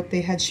Tylene's birthday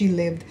had she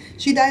lived.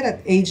 She died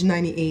at age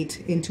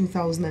 98 in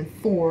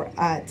 2004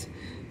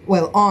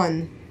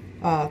 on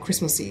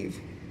Christmas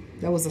Eve.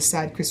 That was a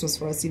sad Christmas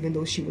for us, even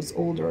though she was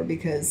older,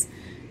 because,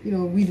 you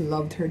know, we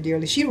loved her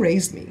dearly. She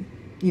raised me.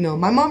 You know,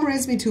 my mom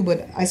raised me too,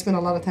 but I spent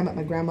a lot of time at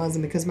my grandma's,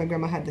 and because my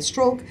grandma had the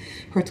stroke,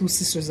 her two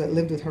sisters that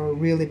lived with her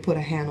really put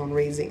a hand on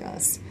raising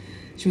us.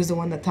 She was the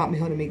one that taught me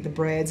how to make the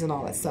breads and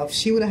all that stuff.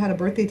 She would have had a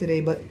birthday today,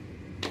 but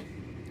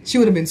she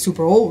would have been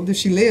super old if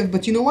she lived.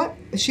 But you know what?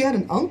 She had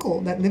an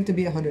uncle that lived to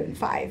be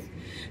 105.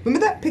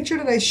 Remember that picture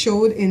that I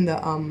showed in the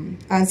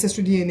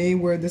Ancestry DNA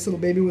where this little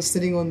baby was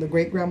sitting on the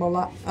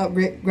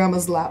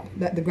great-grandma's lap,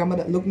 the grandma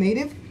that looked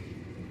native?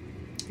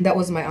 That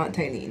was my Aunt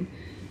Tylene.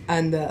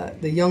 And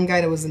the young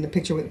guy that was in the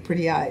picture with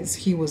pretty eyes,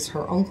 he was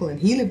her uncle, and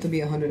he lived to be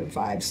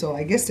 105. So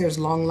I guess there's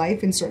long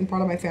life in certain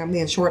part of my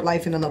family and short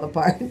life in another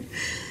part.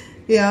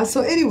 Yeah,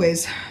 so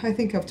anyways, I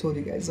think I've told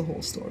you guys the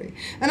whole story.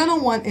 And I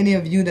don't want any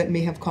of you that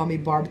may have called me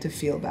Barb to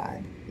feel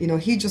bad. You know,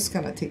 he just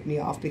kind of ticked me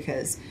off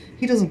because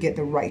he doesn't get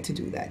the right to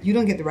do that. You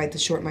don't get the right to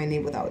short my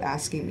name without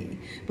asking me.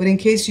 But in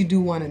case you do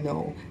want to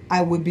know,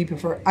 I would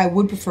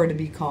prefer to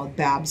be called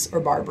Babs or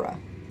Barbara.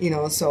 You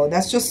know, so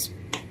that's just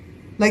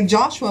like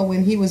Joshua.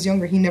 When he was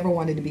younger, he never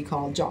wanted to be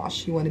called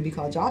Josh. He wanted to be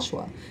called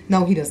Joshua.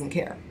 Now he doesn't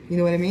care. You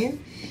know what I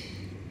mean?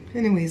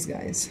 Anyways,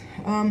 guys,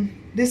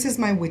 this is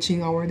my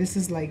witching hour. This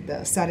is like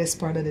the saddest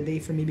part of the day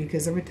for me,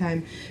 because every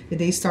time the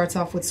day starts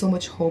off with so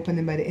much hope, and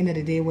then by the end of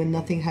the day when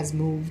nothing has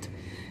moved,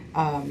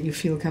 you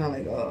feel kind of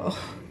like, oh.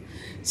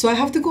 So I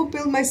have to go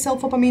build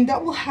myself up. I mean,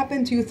 that will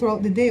happen to you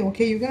throughout the day,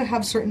 okay? You're going to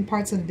have certain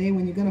parts of the day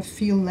when you're going to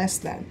feel less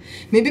than.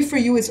 Maybe for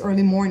you it's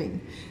early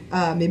morning.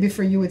 Maybe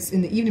for you it's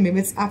in the evening. Maybe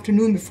it's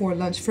afternoon before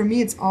lunch. For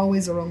me, it's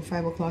always around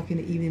 5 o'clock in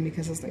the evening,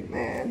 because it's like,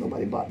 man,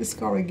 nobody bought this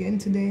car again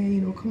today.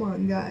 You know, come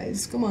on,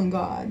 guys. Come on,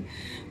 God.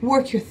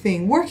 Work your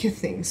thing. Work your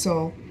thing.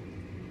 So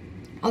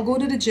I'll go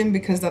to the gym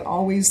because that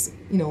always,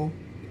 you know,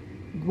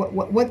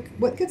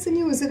 what gets in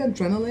you? Is it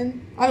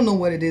adrenaline? I don't know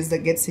what it is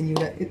that gets in you.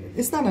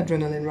 It's not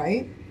adrenaline,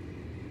 right?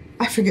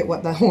 I forget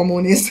what that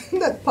hormone is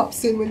that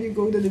pops in when you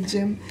go to the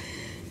gym,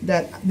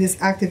 that is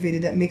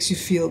activated, that makes you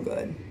feel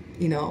good,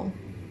 you know.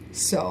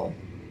 So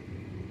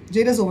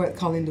Jada's over at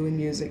Colin doing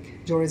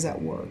music, Jory's at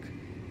work,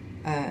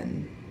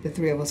 and the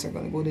three of us are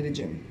going to go to the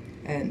gym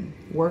and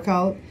work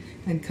out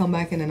and come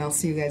back, and then I'll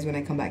see you guys when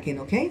I come back in,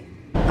 okay?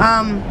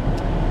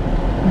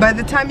 By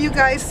the time you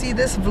guys see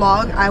this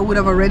vlog, I would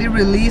have already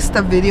released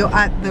a video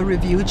at the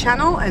review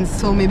channel, and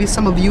so maybe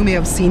some of you may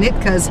have seen it,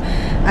 because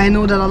I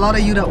know that a lot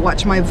of you that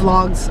watch my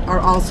vlogs are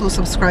also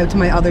subscribed to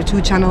my other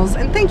 2 channels,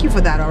 and thank you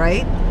for that,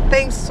 alright?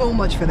 Thanks so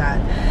much for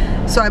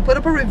that. So I put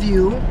up a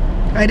review.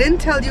 I didn't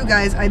tell you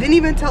guys, I didn't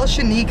even tell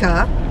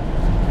Shanika,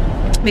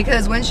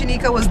 because when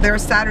Shanika was there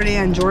Saturday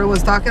and Jory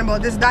was talking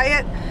about this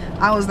diet,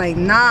 I was like,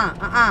 nah,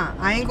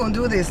 I ain't gonna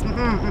do this.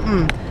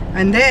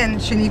 And then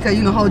Shanika,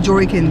 you know how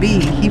Jory can be.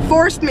 He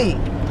forced me.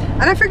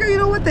 And I figured, you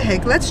know what the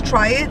heck, let's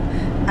try it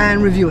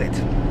and review it.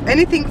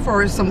 Anything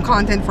for some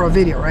content for a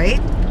video, right?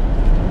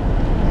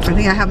 I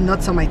think I have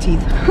nuts on my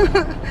teeth.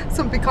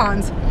 Some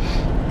pecans.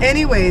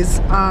 Anyways,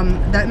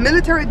 that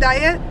military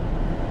diet,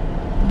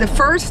 the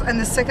first and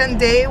the second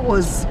day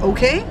was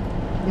okay.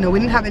 You know, we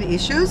didn't have any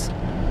issues.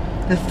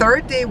 The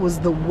third day was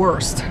the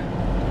worst.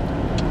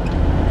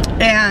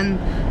 And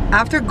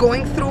after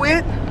going through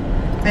it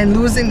and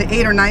losing the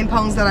 8 or 9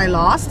 pounds that I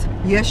lost,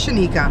 yes,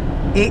 Shanika,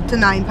 8 to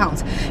 9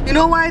 pounds. You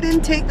know why I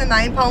didn't take the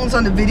 9 pounds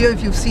on the video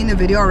if you've seen the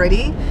video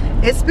already?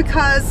 It's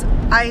because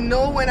I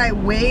know when I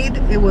weighed,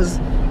 it was,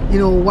 you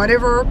know,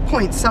 whatever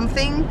point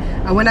something,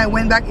 and when I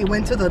went back it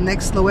went to the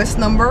next lowest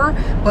number.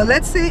 But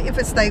let's say if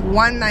it's like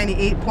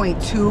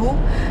 198.2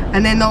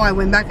 and then now I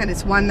went back and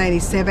it's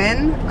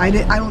 197, I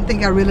don't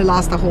think I really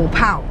lost a whole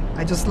pound.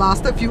 I just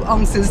lost a few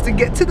ounces to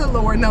get to the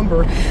lower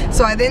number.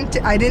 So I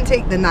didn't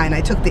take the 9,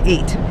 I took the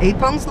 8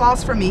 pounds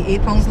lost for me,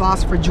 8 pounds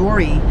lost for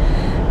Jory,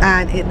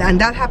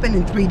 and that happened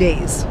in 3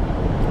 days.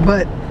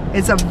 But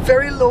it's a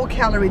very low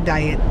calorie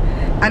diet.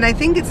 And I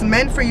think it's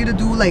meant for you to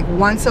do like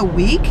once a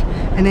week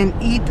and then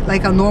eat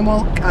like a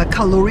normal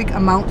caloric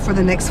amount for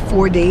the next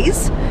 4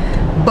 days.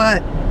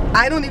 But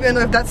I don't even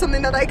know if that's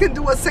something that I can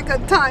do a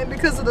second time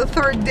because of the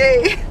third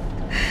day.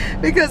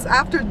 Because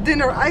after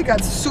dinner I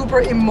got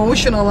super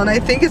emotional, and I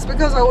think it's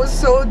because I was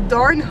so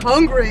darn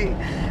hungry.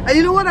 And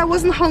you know what? I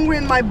wasn't hungry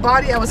in my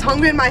body, I was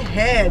hungry in my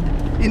head.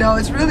 You know,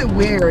 it's really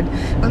weird.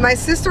 But my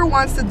sister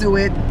wants to do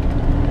it,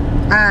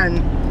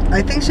 and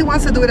I think she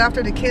wants to do it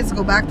after the kids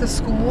go back to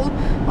school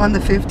on the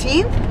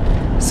 15th.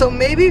 So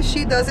maybe if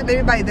she does it,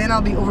 maybe by then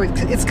I'll be over it.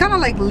 It's kind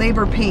of like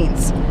labor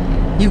pains.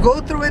 You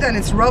go through it and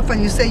it's rough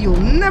and you say you'll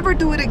never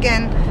do it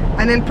again,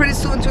 and then pretty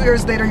soon 2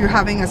 years later you're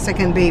having a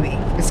second baby.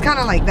 It's kind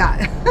of like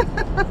that.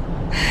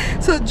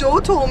 So Joe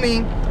told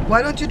me,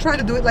 why don't you try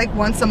to do it like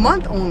once a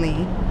month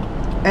only,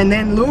 and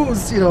then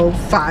lose, you know,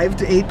 5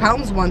 to 8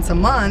 pounds once a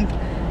month,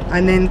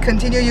 and then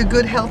continue your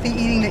good healthy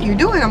eating that you're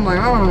doing. I'm like,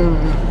 oh,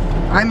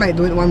 I might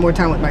do it one more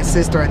time with my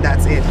sister and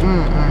that's it.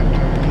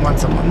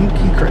 Once a month,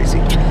 you crazy.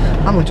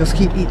 I'm gonna just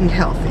keep eating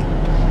healthy.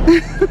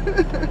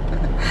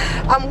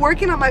 I'm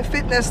working on my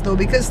fitness though,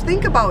 because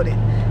think about it.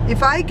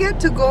 If I get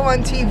to go on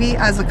TV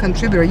as a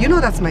contributor, you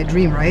know that's my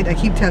dream, right? I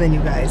keep telling you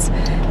guys.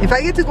 If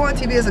I get to go on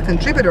TV as a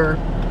contributor,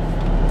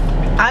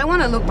 I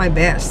want to look my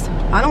best.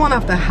 I don't want to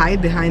have to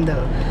hide behind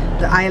the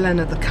island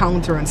at the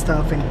counter and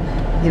stuff, and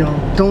you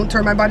know, don't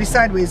turn my body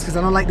sideways because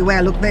I don't like the way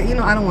I look there. You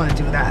know, I don't want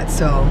to do that.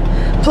 So,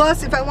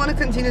 plus if I want to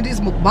continue these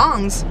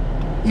mukbangs,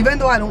 even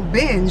though I don't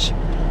binge,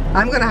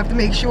 I'm gonna have to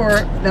make sure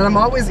that I'm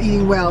always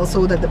eating well,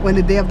 so that when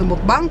the day of the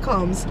mukbang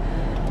comes,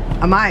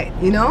 I might,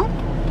 you know?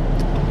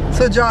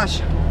 So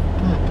Josh,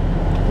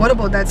 what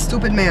about that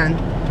stupid man?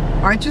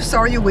 Aren't you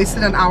sorry you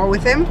wasted an hour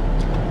with him?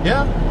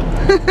 Yeah.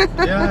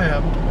 Yeah, I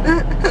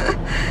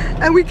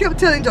am. And we kept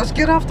telling Josh,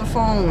 get off the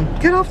phone.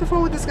 Get off the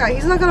phone with this guy.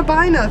 He's not gonna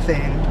buy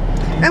nothing.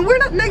 And we're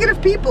not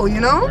negative people, you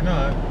know? We're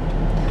not.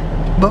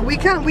 But we're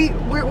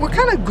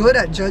kind of good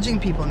at judging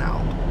people now,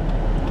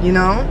 you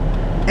know?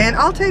 And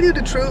I'll tell you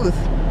the truth.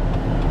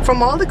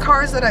 From all the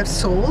cars that I've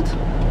sold,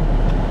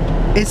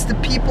 it's the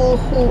people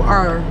who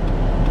are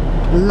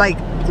like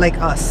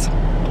us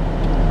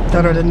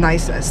that are the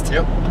nicest.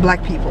 Yep.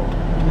 Black people.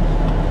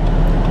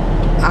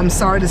 I'm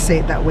sorry to say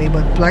it that way,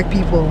 but black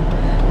people,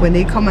 when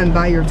they come and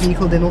buy your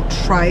vehicle, they don't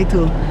try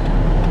to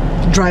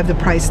drive the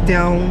price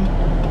down.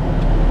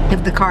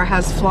 If the car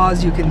has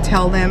flaws, you can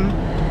tell them,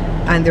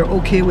 and they're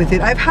okay with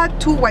it. I've had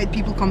 2 white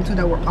people come through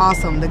that were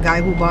awesome. The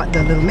guy who bought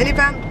the little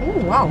minivan,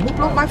 oh wow, who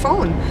broke my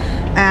phone?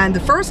 And the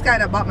first guy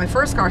that bought my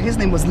first car, his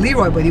name was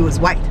Leroy, but he was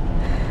white.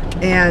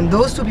 And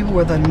those 2 people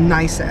were the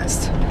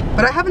nicest.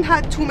 But I haven't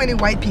had too many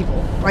white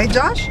people, right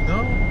Josh?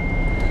 No.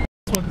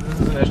 This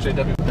is an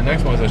SJW. The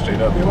next one is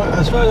SJW.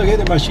 As far as I get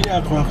the machine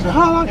out,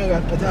 how long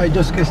I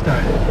just get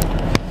started?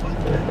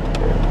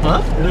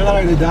 Huh? You know,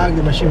 like the dog,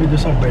 the machine will do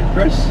some bench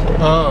press.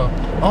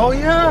 Oh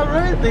yeah,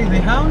 right. They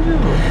hound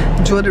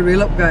you. Joe, the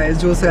real up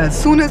guys, Joe said, as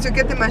soon as you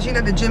get the machine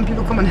at the gym,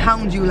 people come and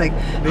hound you like,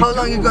 how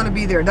long you gonna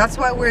be there? That's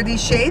why I wear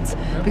these shades,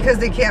 because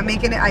they can't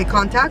make any eye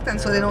contact, and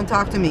so they don't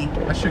talk to me.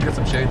 I should get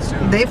some shades too.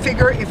 They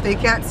figure if they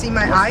can't see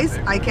my eyes,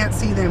 I can't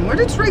see them. Where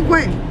did Trey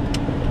go?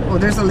 Oh,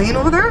 there's a lane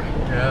over there?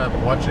 Yeah,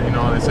 but watch it, you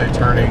know, they say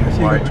turning,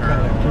 wide turn.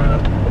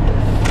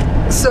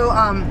 So,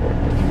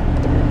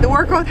 the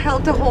workout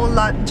helped a whole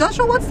lot.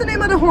 Joshua, what's the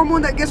name of the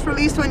hormone that gets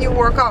released when you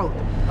work out?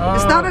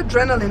 It's not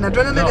adrenaline.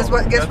 Adrenaline is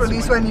what gets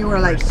released when you are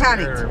like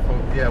panicked.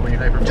 Yeah, when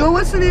you're hyper. Joe,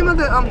 what's the name of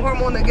the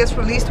hormone that gets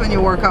released when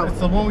you work out? It's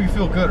the one where you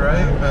feel good,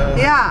 right?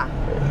 Yeah.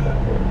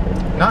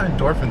 Not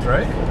endorphins,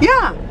 right?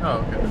 Yeah.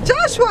 Oh, okay.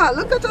 Joshua,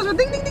 look at Joshua.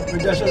 Ding, ding, ding, ding,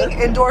 ding, ding, ding.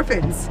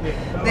 Endorphins.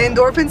 The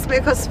endorphins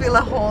make us feel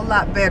a whole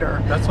lot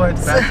better. That's why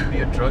it's bad to be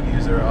a drug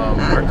user.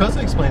 Our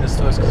cousin explained this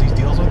to us because he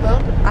deals with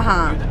them.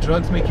 The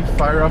drugs make you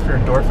fire off your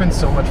endorphins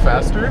so much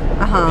faster.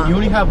 And you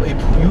only have you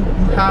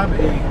have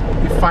a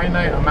a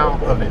finite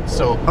amount of it.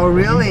 So Oh,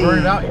 really? when you burn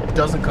it out, it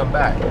doesn't come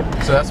back.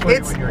 So that's why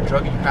when you're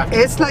drugging, you have to.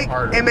 It's work like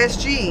harder.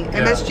 MSG.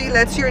 Yeah. MSG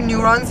lets your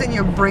neurons in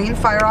your brain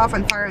fire off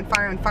and fire and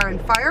fire and fire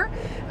and fire,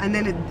 and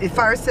then it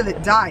fires till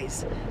it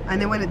dies. And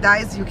then when it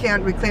dies, you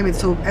can't reclaim it.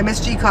 So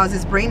MSG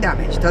causes brain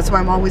damage. That's why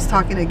I'm always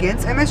talking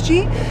against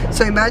MSG.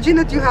 So imagine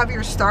that you have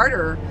your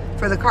starter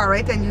for the car,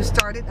 right? And you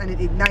start it and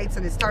it ignites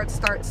and it starts.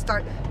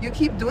 You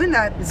keep doing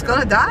that, it's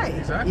gonna die.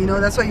 Exactly. You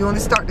know, that's why you only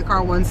start the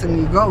car once and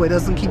you go. It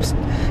doesn't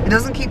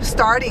keep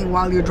starting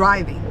while you're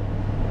driving.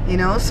 You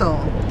know, so.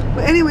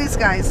 But anyways,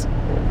 guys,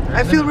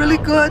 I feel really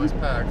good.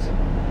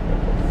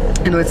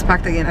 You know, it's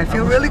packed again. I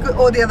feel really good.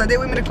 Oh, the other day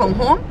we made to come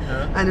home,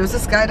 and there was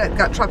this guy that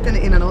got trapped in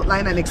the in and out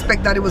line and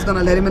expect Daddy was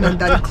gonna let him in, and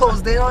Daddy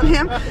closed in on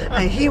him,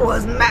 and he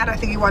was mad. I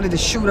think he wanted to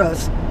shoot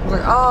us. I was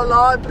like, oh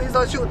Lord, please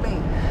don't shoot me.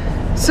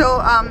 So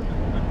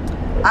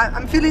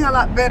I'm feeling a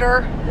lot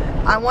better.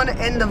 I want to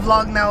end the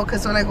vlog now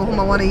because when I go home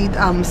I want to eat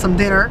some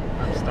dinner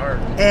I'm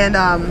starved. and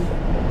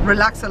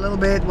relax a little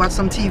bit, watch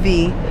some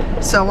TV.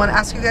 So I want to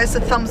ask you guys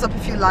to thumbs up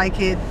if you like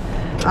it.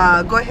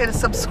 Go ahead and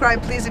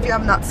subscribe, please, if you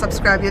have not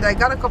subscribed yet. I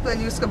got a couple of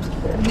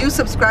new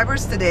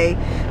subscribers today,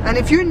 and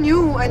if you're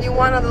new and you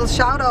want a little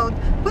shout out,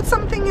 put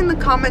something in the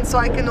comments so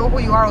I can know who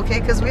you are,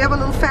 okay? Because we have a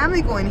little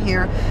family going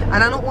here,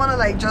 and I don't want to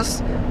like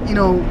just, you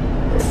know,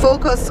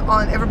 focus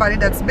on everybody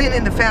that's been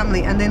in the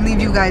family and then leave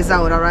you guys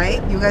out. All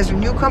right, you guys are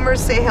newcomers,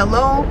 say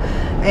hello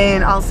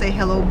and I'll say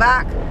hello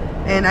back,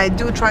 and I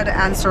do try to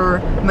answer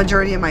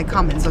majority of my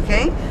comments,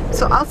 okay?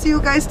 So I'll see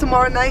you guys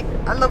tomorrow night.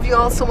 I love you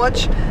all so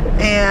much,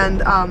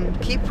 and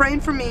keep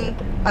praying for me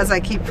as I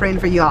keep praying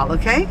for y'all,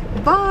 okay?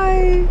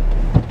 Bye.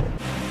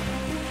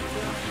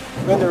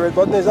 When the red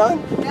button is on?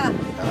 Yeah.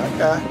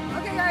 Okay.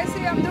 Okay guys,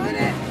 see, I'm doing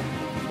it.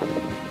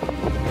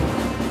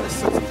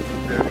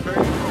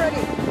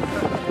 Ready.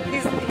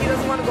 He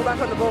doesn't want to go back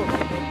on the boat.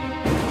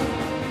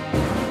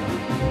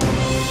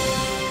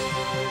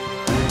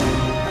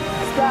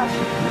 Splash.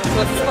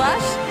 What's the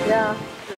splash? Yeah.